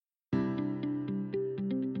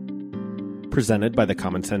Presented by the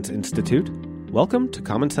Common Sense Institute, welcome to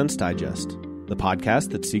Common Sense Digest, the podcast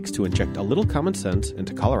that seeks to inject a little common sense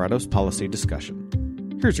into Colorado's policy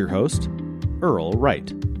discussion. Here's your host, Earl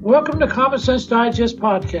Wright. Welcome to Common Sense Digest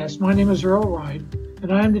podcast. My name is Earl Wright,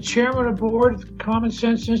 and I am the chairman of the board of the Common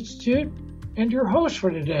Sense Institute and your host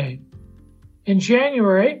for today. In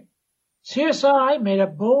January, CSI made a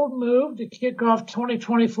bold move to kick off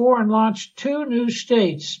 2024 and launch two new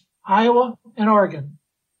states, Iowa and Oregon.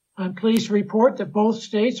 I'm pleased to report that both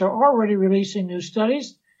states are already releasing new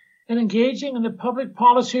studies and engaging in the public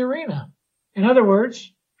policy arena. In other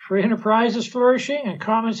words, free enterprise is flourishing and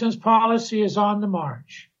common sense policy is on the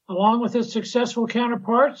march. Along with its successful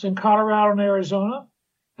counterparts in Colorado and Arizona,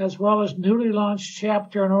 as well as newly launched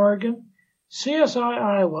chapter in Oregon, CSI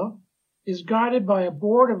Iowa is guided by a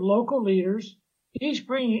board of local leaders, each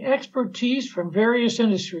bringing expertise from various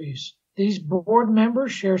industries. These board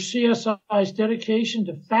members share CSI's dedication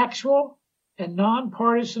to factual and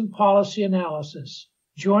nonpartisan policy analysis.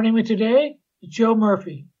 Joining me today is Joe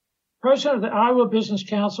Murrey, president of the Iowa Business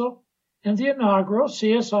Council and the inaugural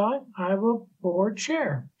CSI Iowa Board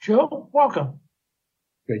Chair. Joe, welcome.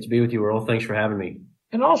 Great to be with you, Earl. Thanks for having me.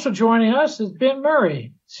 And also joining us is Ben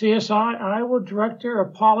Murrey, CSI Iowa Director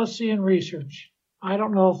of Policy and Research. I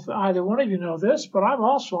don't know if either one of you know this, but I'm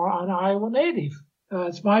also an Iowa native.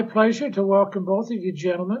 It's my pleasure to welcome both of you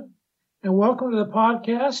gentlemen, and welcome to the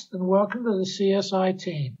podcast and welcome to the CSI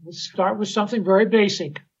team. Let's start with something very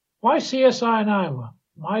basic. Why CSI in Iowa?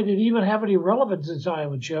 Why did it even have any relevance in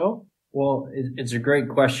Iowa, Joe? Well, it's a great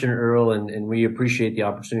question, Earl, and we appreciate the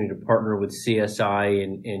opportunity to partner with CSI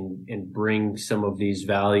and bring some of these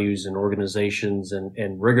values and organizations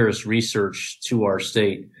and rigorous research to our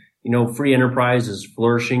state. You know, free enterprise is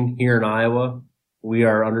flourishing here in Iowa. We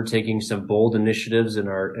are undertaking some bold initiatives in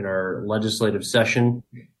our legislative session,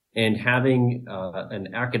 and having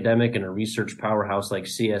an academic and a research powerhouse like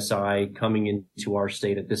CSI coming into our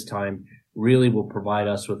state at this time really will provide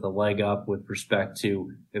us with a leg up with respect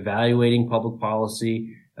to evaluating public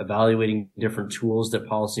policy, evaluating different tools that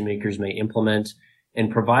policymakers may implement,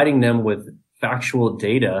 and providing them with factual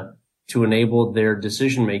data to enable their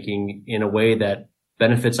decision making in a way that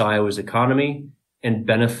benefits Iowa's economy and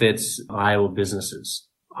benefits Iowa businesses.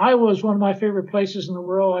 Iowa is one of my favorite places in the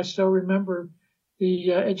world. I still remember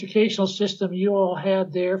the educational system you all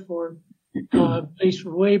had there for at least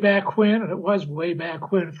way back when, and it was way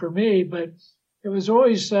back when for me, but it was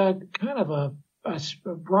always kind of a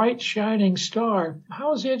bright, shining star.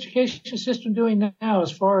 How is the education system doing now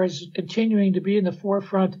as far as continuing to be in the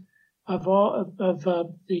forefront of all of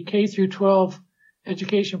the K through 12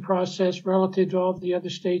 education process relative to all the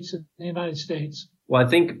other states in the United States? Well, I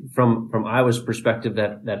think from Iowa's perspective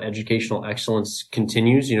that educational excellence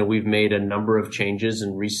continues. You know, we've made a number of changes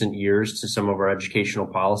in recent years to some of our educational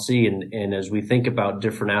policy. And as we think about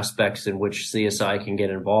different aspects in which CSI can get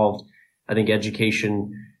involved, I think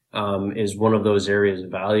education is one of those areas,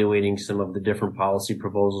 evaluating some of the different policy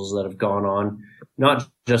proposals that have gone on, not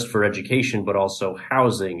just for education, but also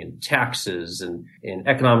housing and taxes and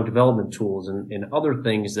economic development tools and other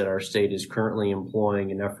things that our state is currently employing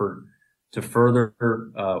in effort to further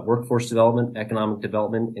workforce development, economic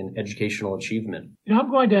development, and educational achievement. Now, I'm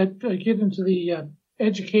going to get into the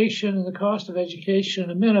education and the cost of education in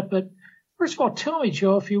a minute, but first of all, tell me,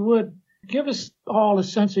 Joe, if you would, give us all a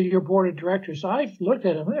sense of your board of directors. I've looked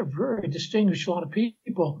at them. They're very distinguished, a lot of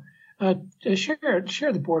people.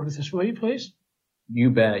 Share the board with us, will you, please?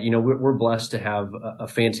 You bet. You know, we're blessed to have a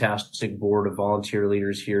fantastic board of volunteer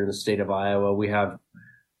leaders here in the state of Iowa. We have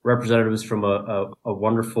representatives from a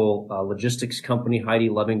wonderful logistics company, Heidi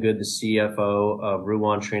Levingood, the CFO of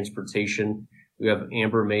Ruan Transportation. We have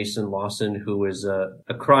Amber Mason Lawson, who is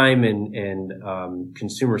a crime and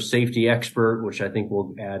consumer safety expert, which I think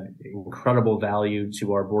will add incredible value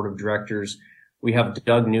to our board of directors. We have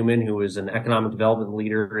Doug Newman, who is an economic development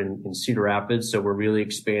leader in Cedar Rapids. So we're really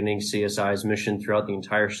expanding CSI's mission throughout the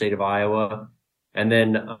entire state of Iowa. And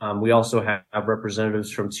then we also have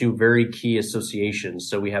representatives from two very key associations.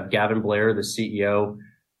 So we have Gavin Blair, the CEO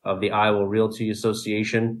of the Iowa Realty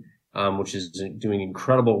Association, which is doing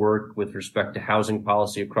incredible work with respect to housing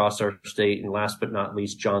policy across our state. And last but not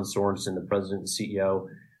least, John Sorensen, the president and CEO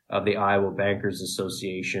of the Iowa Bankers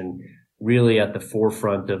Association, really at the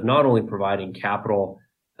forefront of not only providing capital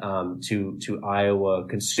to Iowa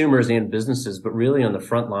consumers and businesses, but really on the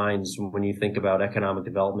front lines when you think about economic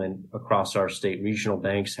development across our state. Regional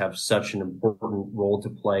banks have such an important role to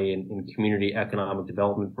play in community economic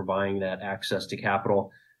development, providing that access to capital.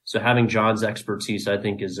 So having John's expertise, I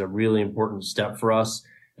think, is a really important step for us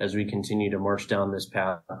as we continue to march down this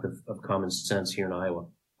path of common sense here in Iowa.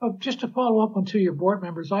 Just to follow up on two of your board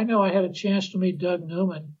members, I know I had a chance to meet Doug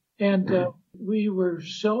Newman, and we were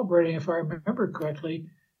celebrating, if I remember correctly,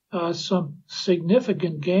 some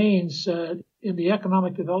significant gains in the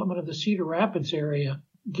economic development of the Cedar Rapids area.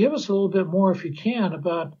 Give us a little bit more, if you can,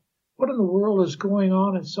 about what in the world is going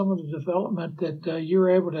on in some of the development that you were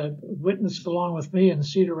able to witness along with me in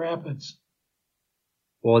Cedar Rapids.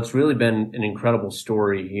 Well, it's really been an incredible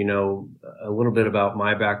story. You know, a little bit about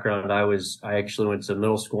my background. I actually went to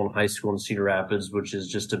middle school and high school in Cedar Rapids, which is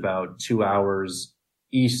just about 2 hours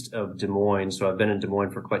east of Des Moines. So I've been in Des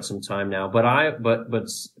Moines for quite some time now.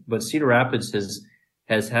 But Cedar Rapids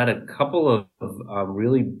has had a couple of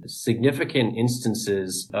really significant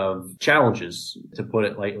instances of challenges, to put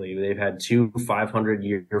it lightly. They've had 2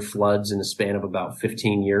 500-year floods in the span of about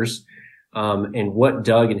 15 years. And what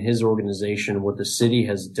Doug and his organization, what the city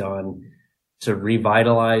has done to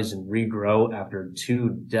revitalize and regrow after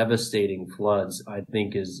 2 devastating floods, I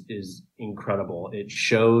think is incredible. It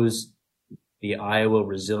shows the Iowa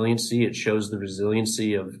resiliency. It shows the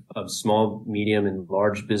resiliency of small, medium, and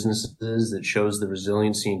large businesses. It shows the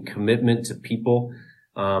resiliency and commitment to people,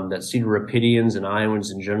 that Cedar Rapidians and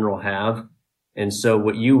Iowans in general have. And so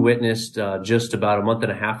what you witnessed just about a month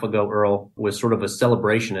and a half ago, Earl, was sort of a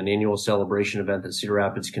celebration, an annual celebration event that Cedar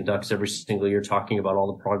Rapids conducts every single year, talking about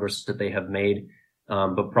all the progress that they have made.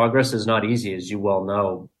 But progress is not easy, as you well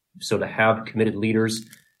know. So to have committed leaders,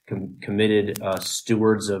 committed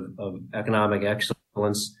stewards of economic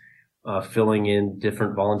excellence, filling in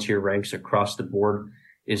different volunteer ranks across the board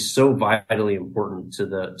is so vitally important to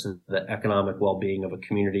the economic well-being of a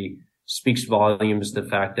community. Speaks volumes, the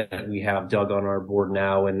fact that we have Doug on our board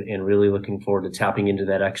now, and really looking forward to tapping into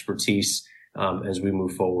that expertise as we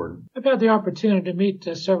move forward. I've had the opportunity to meet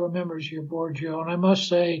several members of your board, Joe, and I must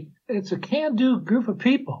say it's a can-do group of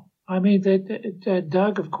people. I mean,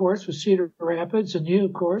 Doug, of course, with Cedar Rapids, and you,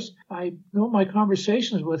 of course. I know my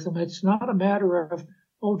conversations with them. It's not a matter of,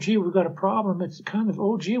 oh, gee, we've got a problem. It's kind of,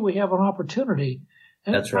 oh, gee, we have an opportunity.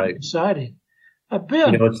 And that's right. Exciting.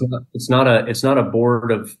 Ben, you know, it's not a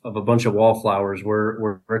board of a bunch of wallflowers.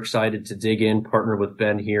 We're excited to dig in, partner with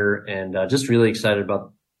Ben here, and just really excited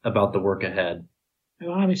about the work ahead.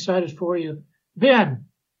 Well, I'm excited for you, Ben.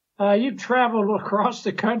 You've traveled across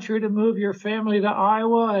the country to move your family to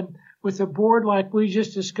Iowa, and with a board like we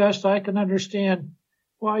just discussed, I can understand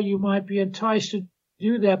why you might be enticed to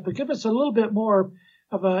do that. But give us a little bit more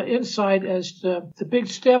of an insight as to the big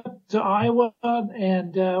step to Iowa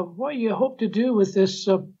and what you hope to do with this,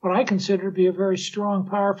 what I consider to be a very strong,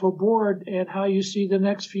 powerful board, and how you see the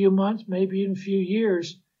next few months, maybe even a few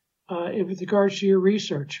years, with regards to your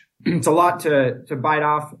research. It's a lot to bite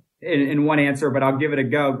off in one answer, but I'll give it a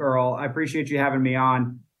go, Earl. I appreciate you having me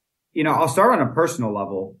on. You know, I'll start on a personal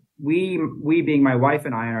level. We being my wife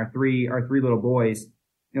and I and our three little boys,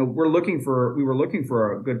 you know, we were looking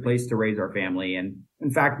for a good place to raise our family. And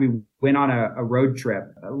in fact, we went on a road trip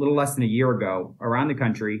a little less than a year ago around the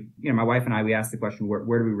country. You know, my wife and I, we asked the question,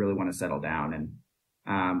 where do we really want to settle down?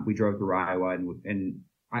 And we drove through Iowa, and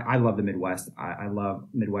I love the Midwest. I love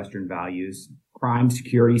Midwestern values. Crime,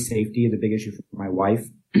 security, safety is a big issue for my wife.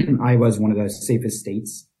 Iowa is one of the safest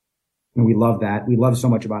states, and we love that. We love so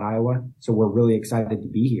much about Iowa, so we're really excited to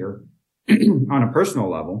be here on a personal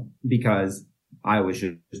level, because Iowa is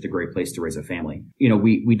just a great place to raise a family. You know,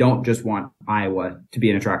 we don't just want Iowa to be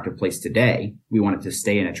an attractive place today. We want it to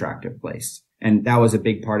stay an attractive place. And that was a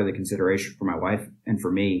big part of the consideration for my wife and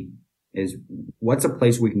for me, is what's a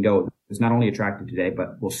place we can go that's not only attractive today,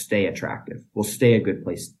 but will stay attractive, will stay a good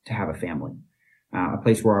place to have a family. A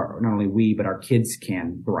place where not only we, but our kids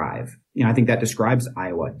can thrive. You know, I think that describes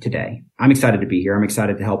Iowa today. I'm excited to be here. I'm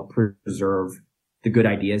excited to help preserve the good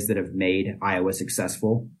ideas that have made Iowa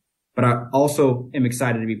successful. But I also am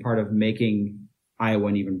excited to be part of making Iowa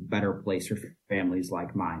an even better place for families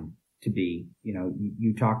like mine to be. You know,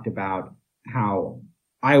 you talked about how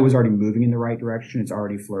Iowa's already moving in the right direction. It's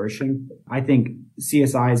already flourishing. I think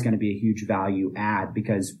CSI is going to be a huge value add,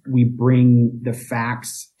 because we bring the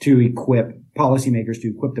facts to equip policymakers, to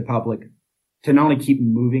equip the public to not only keep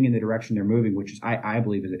moving in the direction they're moving, which is, I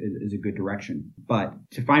believe is a good direction, but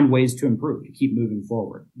to find ways to improve, to keep moving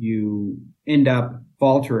forward. You end up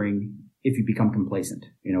faltering if you become complacent.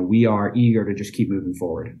 You know, we are eager to just keep moving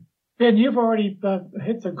forward. Ben, you've already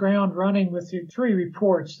hit the ground running with your 3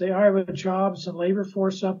 reports: the Iowa Jobs and Labor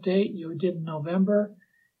Force Update you did in November,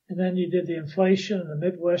 and then you did the inflation in the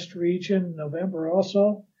Midwest region in November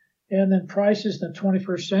also, and then prices in the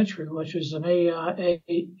 21st century, which is an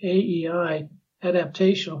AEI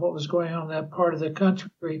adaptation of what was going on in that part of the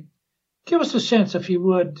country. Give us a sense, if you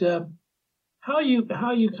would, how you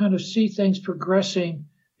kind of see things progressing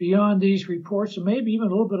beyond these reports, and maybe even a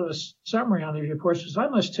little bit of a summary on these reports, because I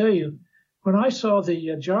must tell you, when I saw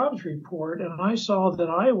the jobs report and I saw that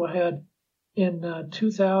Iowa had in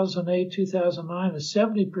 2008, 2009, a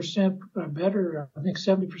 70% better, I think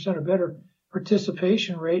 70% or better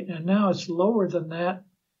participation rate, and now it's lower than that.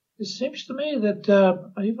 It seems to me that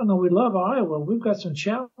even though we love Iowa, we've got some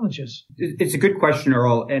challenges. It's a good question,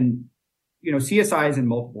 Earl. And, CSI is in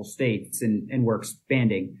multiple states and we're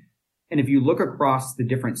expanding. And if you look across the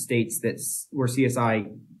different states where CSI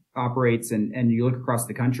operates and you look across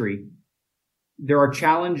the country, there are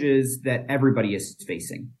challenges that everybody is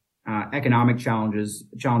facing. Economic challenges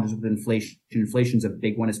with inflation. Inflation's a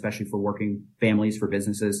big one, especially for working families, for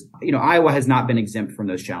businesses. Iowa has not been exempt from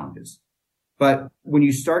those challenges. But when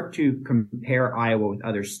you start to compare Iowa with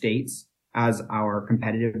other states, as our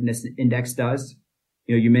competitiveness index does,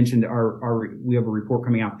 you mentioned we have a report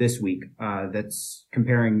coming out this week, that's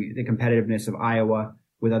comparing the competitiveness of Iowa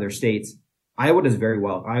with other states. Iowa does very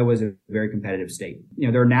well. Iowa is a very competitive state.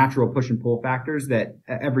 There are natural push and pull factors that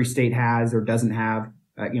every state has or doesn't have.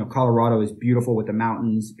 Colorado is beautiful with the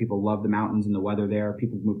mountains. People love the mountains and the weather there.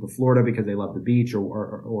 People move to Florida because they love the beach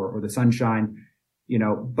or the sunshine.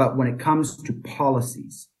 But when it comes to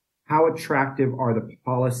policies, how attractive are the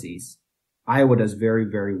policies? Iowa does very,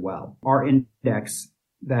 very well. Our index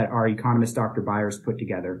that our economist, Dr. Byers, put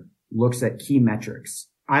together looks at key metrics.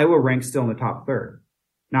 Iowa ranks still in the top third.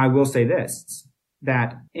 Now, I will say this,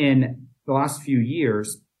 that in the last few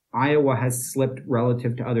years, Iowa has slipped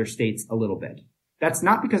relative to other states a little bit. That's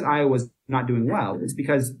not because Iowa's not doing well. It's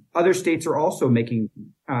because other states are also making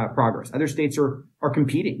progress. Other states are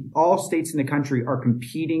competing. All states in the country are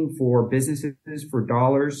competing for businesses, for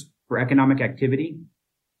dollars, for economic activity.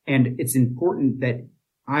 And it's important that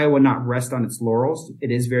Iowa not rest on its laurels.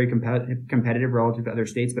 It is very competitive relative to other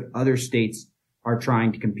states, but other states are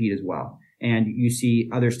trying to compete as well. And you see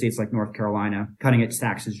other states like North Carolina cutting its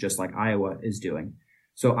taxes just like Iowa is doing.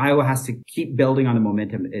 So Iowa has to keep building on the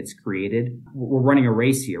momentum it's created. We're running a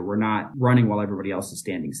race here. We're not running while everybody else is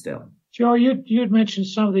standing still. Joe, you'd mentioned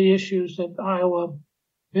some of the issues that Iowa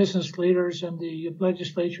business leaders and the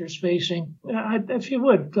legislature is facing. If you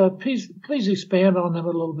would, please expand on them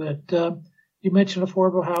a little bit. You mentioned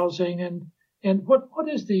affordable housing and what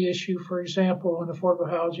is the issue, for example, on affordable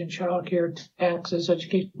housing, child care, taxes,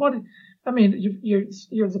 education?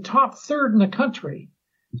 You're the top third in the country.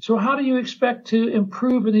 So how do you expect to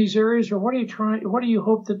improve in these areas, or what do you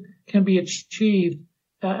hope that can be achieved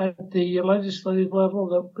at the legislative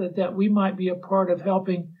level that we might be a part of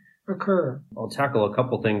helping occur? I'll tackle a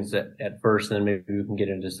couple things at first, and then maybe we can get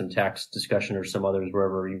into some tax discussion or some others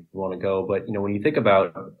wherever you want to go. But, when you think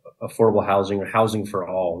about affordable housing or housing for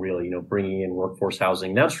all, really, bringing in workforce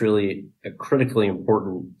housing, that's really a critically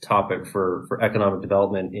important topic for economic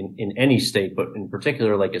development in any state, but in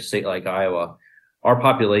particular, like a state like Iowa. Our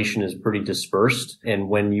population is pretty dispersed, and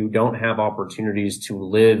when you don't have opportunities to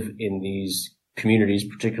live in these communities,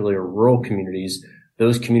 particularly rural communities,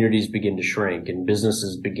 those communities begin to shrink and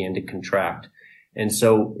businesses begin to contract. And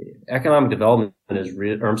so housing development is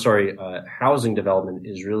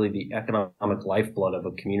really the economic lifeblood of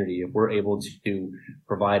a community. If we're able to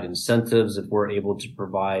provide incentives, if we're able to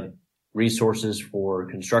provide resources for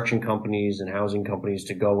construction companies and housing companies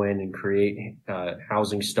to go in and create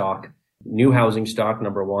housing stock, new housing stock,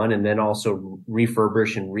 number one, and then also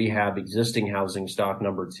refurbish and rehab existing housing stock,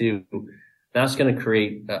 number two, that's going to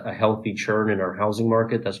create a healthy churn in our housing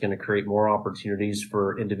market. That's going to create more opportunities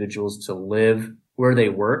for individuals to live where they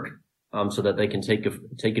work, so that they can take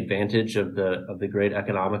advantage of the great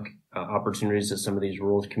economic opportunities that some of these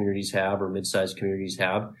rural communities have or mid-sized communities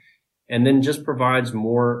have. And then just provides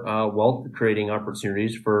more wealth creating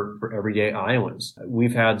opportunities for everyday Iowans.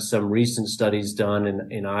 We've had some recent studies done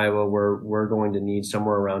in Iowa where we're going to need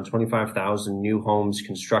somewhere around 25,000 new homes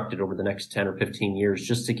constructed over the next 10 or 15 years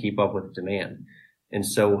just to keep up with demand. And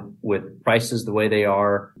so with prices the way they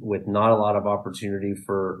are, with not a lot of opportunity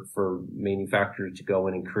for manufacturers to go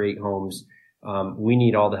in and create homes, we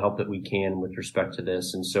need all the help that we can with respect to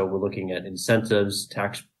this. And so we're looking at incentives,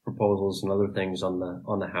 tax proposals, and other things on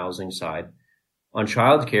the housing side. On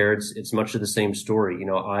childcare, it's much of the same story.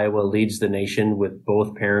 Iowa leads the nation with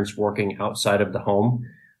both parents working outside of the home,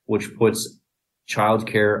 which puts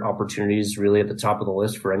childcare opportunities really at the top of the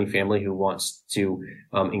list for any family who wants to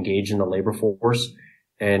engage in the labor force.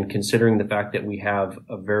 And considering the fact that we have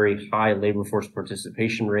a very high labor force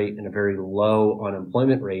participation rate and a very low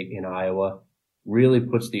unemployment rate in Iowa, really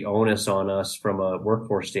puts the onus on us from a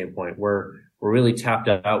workforce standpoint, where we're really tapped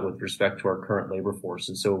out with respect to our current labor force.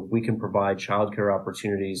 And so we can provide childcare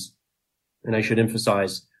opportunities, and I should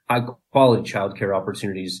emphasize high quality childcare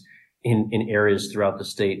opportunities in areas throughout the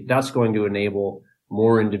state. That's going to enable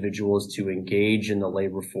more individuals to engage in the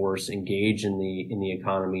labor force, engage in the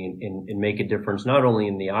economy, and make a difference not only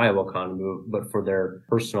in the Iowa economy, but for their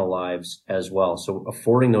personal lives as well. So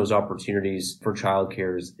affording those opportunities for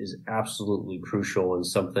childcare is absolutely crucial, and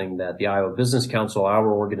something that the Iowa Business Council, our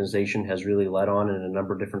organization, has really led on in a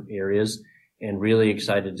number of different areas, and really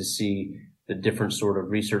excited to see the different sort of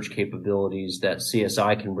research capabilities that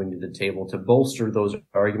CSI can bring to the table to bolster those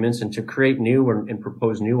arguments and to create new and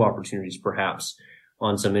propose new opportunities, perhaps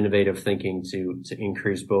on some innovative thinking to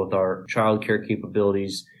increase both our childcare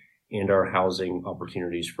capabilities and our housing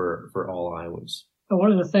opportunities for all Iowans.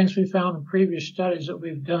 One of the things we found in previous studies that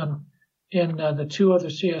we've done in the two other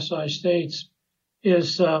CSI states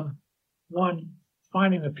is, one,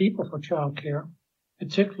 finding the people for childcare,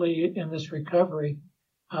 particularly in this recovery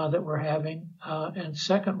that we're having, and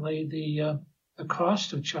secondly, the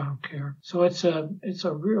cost of childcare. So it's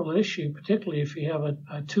a real issue, particularly if you have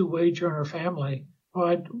a two-wage earner family.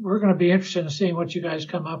 Well, we're going to be interested in seeing what you guys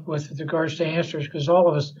come up with regards to answers, because all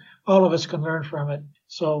of us can learn from it.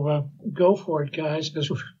 So go for it, guys, because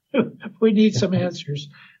we need some answers.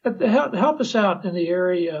 But help us out in the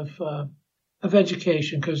area of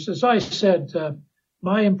education, because as I said,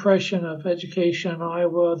 my impression of education in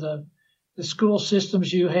Iowa, the school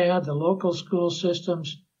systems you had, the local school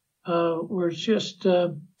systems, were just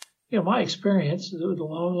my experience a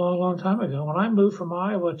long time ago. When I moved from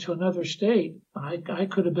Iowa to another state, I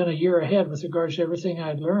could have been a year ahead with regards to everything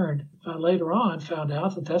I'd learned. Later on, found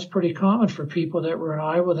out that that's pretty common for people that were in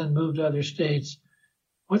Iowa then moved to other states.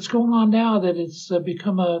 What's going on now that it's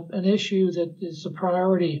become an issue that is a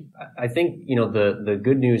priority? I think, the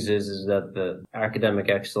good news is that the academic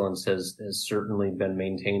excellence has certainly been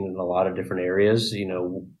maintained in a lot of different areas.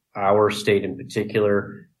 Our state in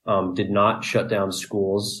particular did not shut down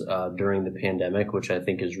schools during the pandemic, which I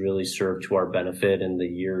think has really served to our benefit in the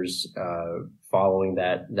years following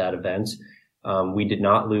that event. We did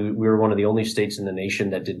not lose. We were one of the only states in the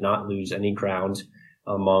nation that did not lose any ground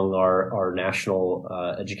among our national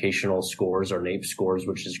educational scores, our NAEP scores,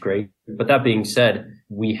 which is great. But that being said,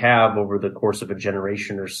 we have, over the course of a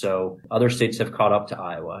generation or so, other states have caught up to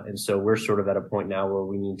Iowa. And so we're sort of at a point now where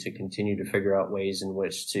we need to continue to figure out ways in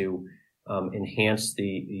which to enhance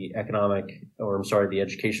the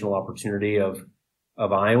educational opportunity of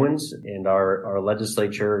Iowans. And our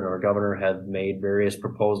legislature and our governor have made various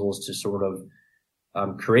proposals to sort of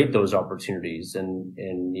create those opportunities. And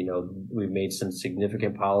we've made some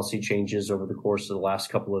significant policy changes over the course of the last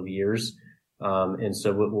couple of years. And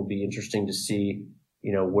so it will be interesting to see,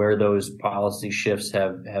 where those policy shifts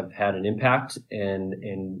have had an impact. And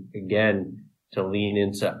again, to lean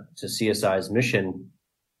into CSI's mission,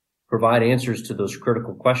 provide answers to those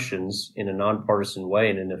critical questions in a nonpartisan way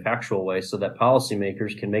and in a factual way so that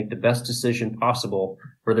policymakers can make the best decision possible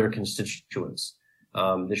for their constituents.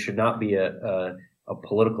 This should not be a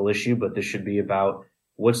political issue, but this should be about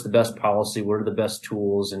what's the best policy, what are the best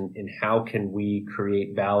tools, and how can we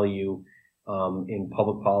create value in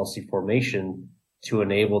public policy formation to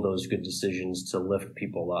enable those good decisions to lift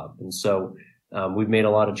people up. And so we've made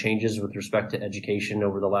a lot of changes with respect to education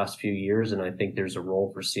over the last few years, and I think there's a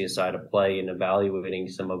role for CSI to play in evaluating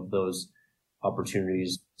some of those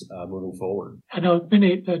opportunities moving forward. I know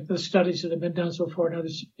many of the studies that have been done so far in other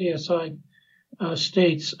CSI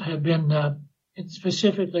states have been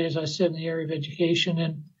specifically, as I said, in the area of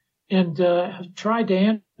education, and have tried to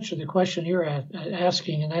answer the question you're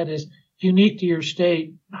asking, and that is unique to your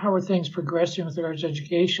state. How are things progressing with regards to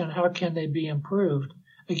education? How can they be improved?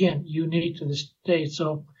 Again, unique to the state.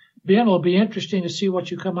 So, Ben, it'll be interesting to see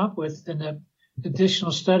what you come up with in the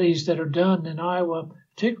additional studies that are done in Iowa,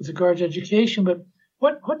 particularly with regards to education. But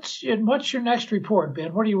what's your next report,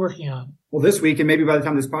 Ben? What are you working on? Well, this week, and maybe by the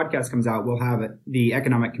time this podcast comes out, we'll have the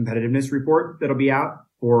economic competitiveness report that'll be out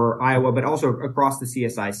for Iowa, but also across the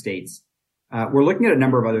CSI states. We're looking at a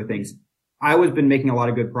number of other things. Iowa's been making a lot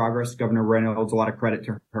of good progress. Governor Reynolds, a lot of credit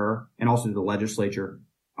to her and also to the legislature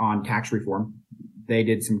on tax reform. They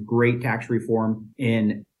did some great tax reform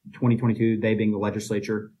in 2022, they being the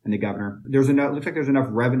legislature and the governor. Looks like there's enough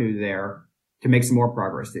revenue there to make some more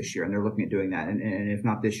progress this year. And they're looking at doing that. And if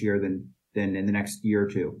not this year, then in the next year or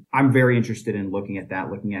two. I'm very interested in looking at that,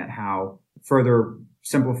 looking at how further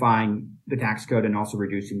simplifying the tax code and also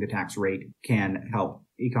reducing the tax rate can help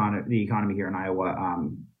the economy here in Iowa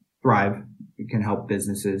thrive. It can help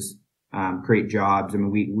businesses create jobs. I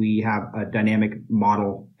mean, we have a dynamic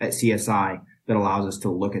model at CSI that allows us to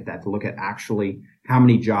look at that, to look at actually how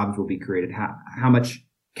many jobs will be created, how much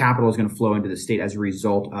capital is going to flow into the state as a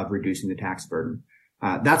result of reducing the tax burden.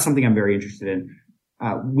 That's something I'm very interested in.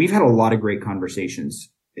 We've had a lot of great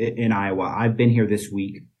conversations in Iowa. I've been here this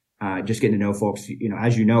week, just getting to know folks.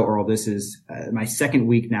 As you know, Earl, this is my second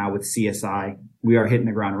week now with CSI. We are hitting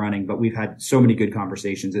the ground running, but we've had so many good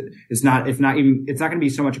conversations. It's not going to be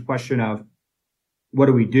so much a question of what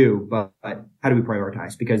do we do, but how do we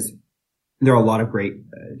prioritize? Because there are a lot of great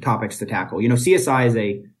topics to tackle. CSI is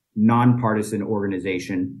a nonpartisan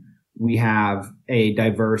organization. We have a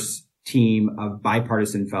diverse team of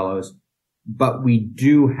bipartisan fellows, but we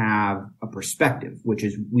do have a perspective, which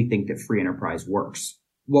is we think that free enterprise works.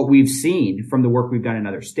 What we've seen from the work we've done in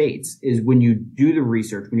other states is when you do the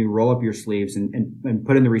research, when you roll up your sleeves and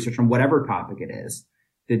put in the research on whatever topic it is,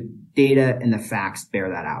 the data and the facts bear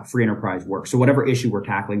that out. Free enterprise works. So whatever issue we're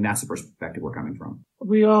tackling, that's the perspective we're coming from.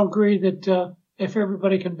 We all agree that if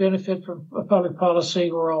everybody can benefit from public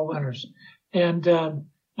policy, we're all winners. And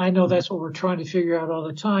I know that's what we're trying to figure out all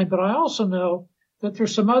the time. But I also know that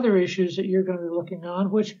there's some other issues that you're going to be looking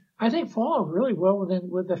on, which I think fall really well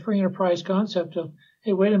with the free enterprise concept of,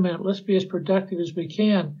 hey, wait a minute, let's be as productive as we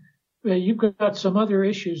can. You've got some other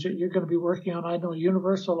issues that you're going to be working on. I know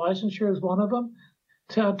universal licensure is one of them.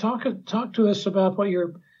 Talk to us about what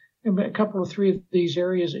a couple of three of these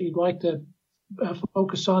areas that you'd like to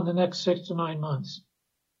focus on the next 6 to 9 months.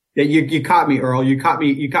 Yeah, you caught me, Earl. You caught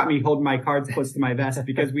me holding my cards close to my vest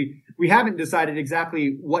because we haven't decided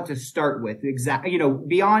exactly what to start with.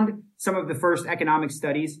 Beyond some of the first economic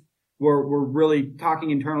studies, we're really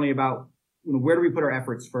talking internally about where do we put our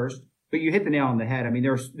efforts first. But you hit the nail on the head. I mean,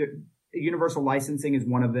 universal licensing is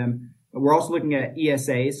one of them. We're also looking at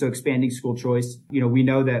ESA, so expanding school choice. We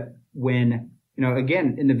know that when,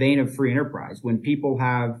 again, in the vein of free enterprise, when people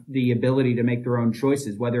have the ability to make their own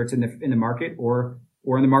choices, whether it's in the market or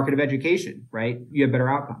in the market of education, right? You have better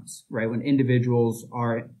outcomes, right? When individuals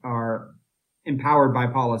are empowered by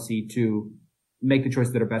policy to make the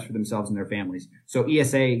choices that are best for themselves and their families. So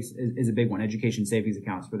ESA is a big one, education savings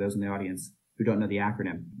accounts, for those in the audience who don't know the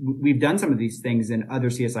acronym. We've done some of these things in other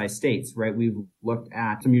CSI states, right? We've looked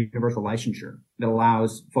at some universal licensure that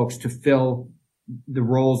allows folks to fill the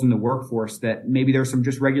roles in the workforce that maybe there's some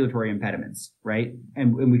just regulatory impediments, right?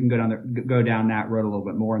 And we can go down that road a little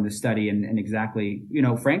bit more in the study and exactly,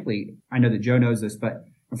 frankly, I know that Joe knows this, but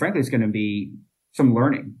frankly, it's going to be some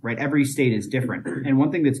learning, right? Every state is different. And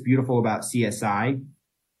one thing that's beautiful about CSI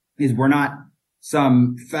is we're not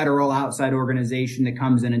some federal outside organization that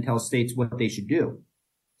comes in and tells states what they should do.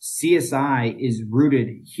 CSI is rooted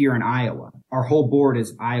here in Iowa. Our whole board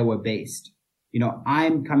is Iowa based.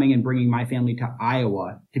 I'm coming and bringing my family to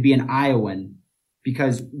Iowa to be an Iowan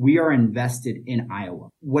because we are invested in Iowa.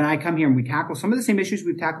 When I come here and we tackle some of the same issues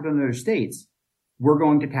we've tackled in other states, we're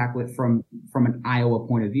going to tackle it from an Iowa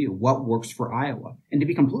point of view. What works for Iowa? And to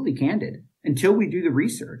be completely candid, until we do the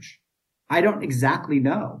research, I don't exactly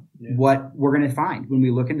know what we're going to find when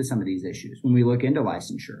we look into some of these issues, when we look into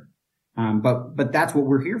licensure. But that's what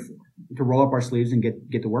we're here for, to roll up our sleeves and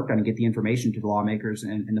get the work done and get the information to the lawmakers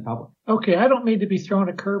and the public. Okay. I don't mean to be throwing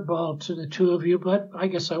a curveball to the two of you, but I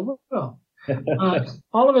guess I will.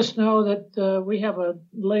 All of us know that we have a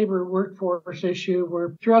labor workforce issue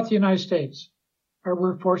where throughout the United States, our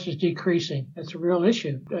workforce is decreasing. It's a real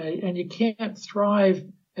issue. And you can't thrive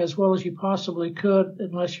as well as you possibly could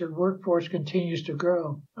unless your workforce continues to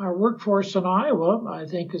grow. Our workforce in Iowa, I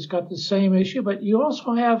think, has got the same issue, but you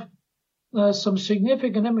also have some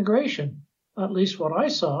significant immigration, at least what I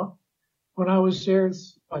saw when I was there,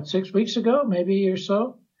 6 weeks ago, maybe or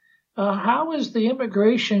so. How is the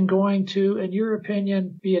immigration going to, in your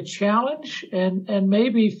opinion, be a challenge and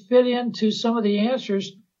maybe fit into some of the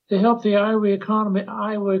answers to help the Iowa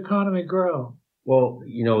economy grow? Well,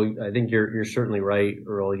 I think you're certainly right,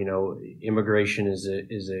 Earl. Immigration is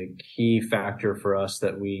a key factor for us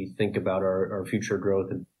that we think about our future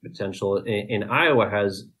growth and potential. And Iowa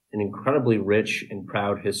has an incredibly rich and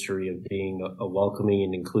proud history of being a welcoming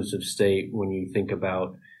and inclusive state when you think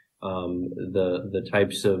about the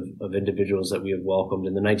types of individuals that we have welcomed.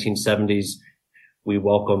 In the 1970s, we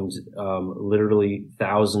welcomed literally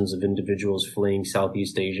thousands of individuals fleeing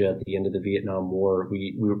Southeast Asia at the end of the Vietnam War.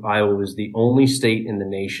 Iowa was the only state in the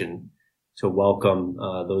nation to welcome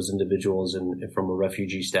those individuals and from a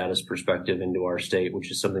refugee status perspective into our state,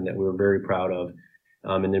 which is something that we were very proud of.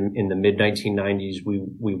 In the mid 1990s,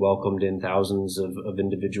 we welcomed in thousands of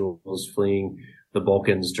individuals fleeing the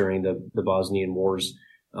Balkans during the Bosnian Wars.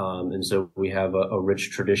 And so we have a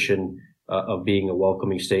rich tradition of being a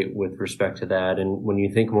welcoming state with respect to that. And when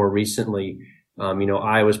you think more recently,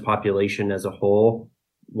 Iowa's population as a whole,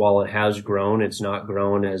 while it has grown, it's not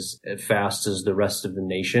grown as fast as the rest of the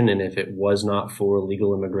nation. And if it was not for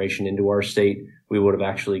legal immigration into our state, we would have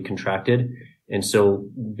actually contracted. And so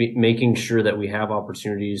making sure that we have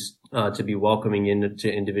opportunities to be welcoming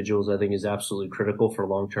into individuals, I think, is absolutely critical for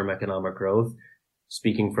long-term economic growth.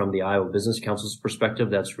 Speaking from the Iowa Business Council's perspective,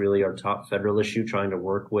 that's really our top federal issue, trying to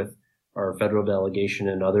work with our federal delegation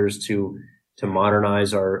and others to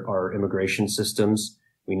modernize our immigration systems.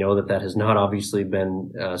 We know that has not obviously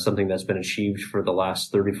been something that's been achieved for the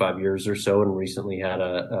last 35 years or so, and recently had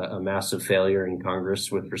a massive failure in Congress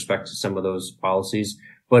with respect to some of those policies.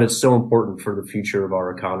 But it's so important for the future of our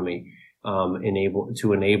economy,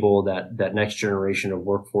 enable that next generation of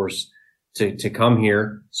workforce to come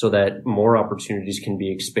here so that more opportunities can be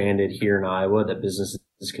expanded here in Iowa, that businesses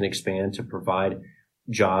can expand to provide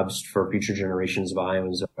jobs for future generations of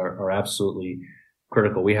Iowans are absolutely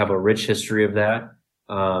critical. We have a rich history of that.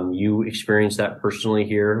 You experienced that personally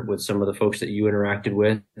here with some of the folks that you interacted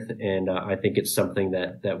with. And I think it's something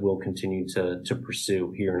that we'll continue to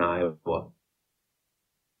pursue here in Iowa.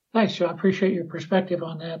 Thanks, Joe. I appreciate your perspective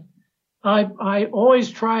on that. I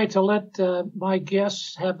always try to let my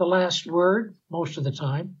guests have the last word most of the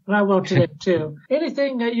time, and I will today too.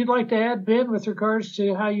 Anything that you'd like to add, Ben, with regards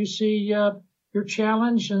to how you see your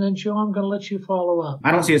challenge? And then, Joe, I'm going to let you follow up.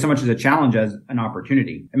 I don't see it so much as a challenge as an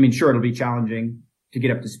opportunity. I mean, sure, it'll be challenging to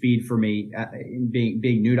get up to speed for me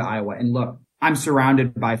being new to Iowa. And look, I'm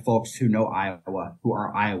surrounded by folks who know Iowa, who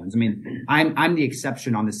are Iowans. I mean, I'm the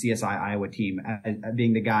exception on the CSI Iowa team,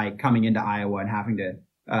 being the guy coming into Iowa and having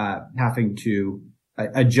to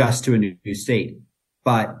adjust to a new state.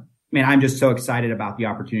 But man, I'm just so excited about the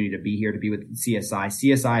opportunity to be here, to be with CSI.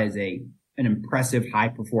 CSI is an impressive, high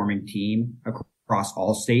performing team across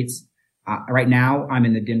all states. Right now, I'm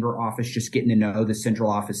in the Denver office, just getting to know the central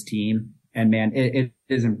office team. And man, it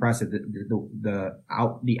is impressive the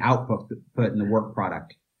output and the work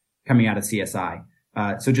product coming out of CSI.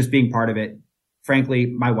 So just being part of it, frankly,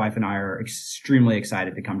 my wife and I are extremely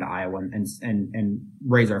excited to come to Iowa and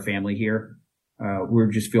raise our family here. We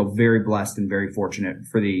just feel very blessed and very fortunate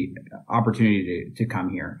for the opportunity to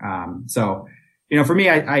come here. So, for me,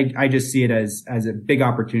 I just see it as a big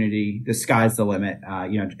opportunity. The sky's the limit.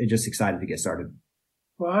 Just excited to get started.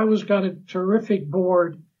 Well, Iowa's got a terrific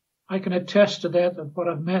board. I can attest to that, of what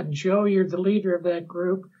I've met. And Joe, you're the leader of that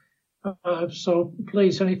group. So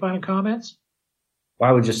please, any final comments? Well,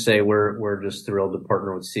 I would just say we're just thrilled to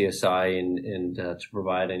partner with CSI and to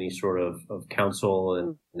provide any sort of counsel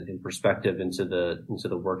and perspective into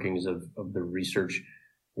the workings of the research.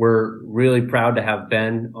 We're really proud to have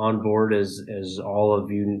Ben on board, as all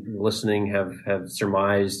of you listening have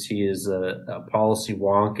surmised. He is a policy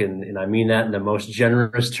wonk, and I mean that in the most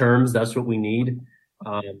generous terms. That's what we need.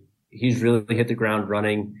 He's really hit the ground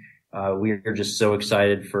running. We are just so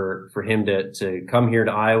excited for him to come here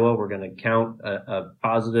to Iowa. We're going to count a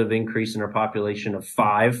positive increase in our population of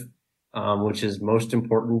 5, which is most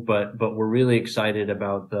important, but we're really excited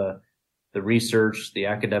about the research, the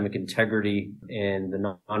academic integrity, and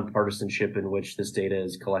the nonpartisanship in which this data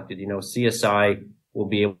is collected. CSI will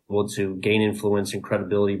be able to gain influence and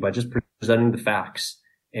credibility by just presenting the facts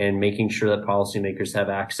and making sure that policymakers have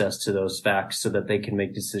access to those facts so that they can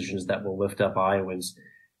make decisions that will lift up Iowans.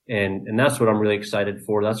 And that's what I'm really excited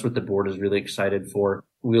for. That's what the board is really excited for.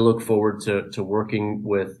 We look forward to working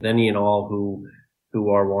with any and all who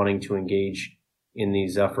are wanting to engage in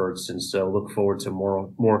these efforts. And so look forward to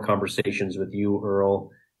more conversations with you,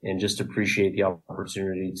 Earl, and just appreciate the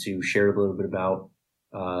opportunity to share a little bit about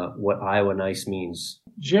what Iowa Nice means.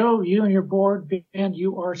 Joe, you and your board, and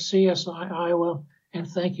you are CSI Iowa. And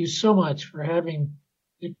thank you so much for having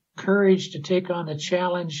the courage to take on the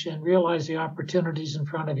challenge and realize the opportunities in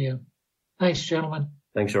front of you. Thanks, gentlemen.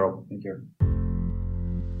 Thanks, Earl. Thank you.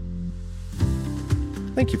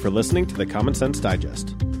 Thank you for listening to the Common Sense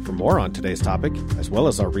Digest. For more on today's topic, as well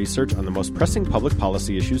as our research on the most pressing public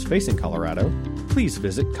policy issues facing Colorado, please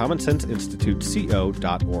visit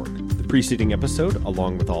commonsenseinstituteco.org. The preceding episode,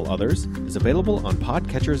 along with all others, is available on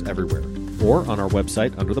podcatchers everywhere or on our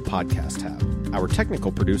website under the podcast tab. Our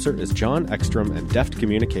technical producer is John Ekstrom and Deft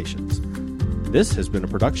Communications. This has been a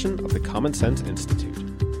production of the Common Sense Institute.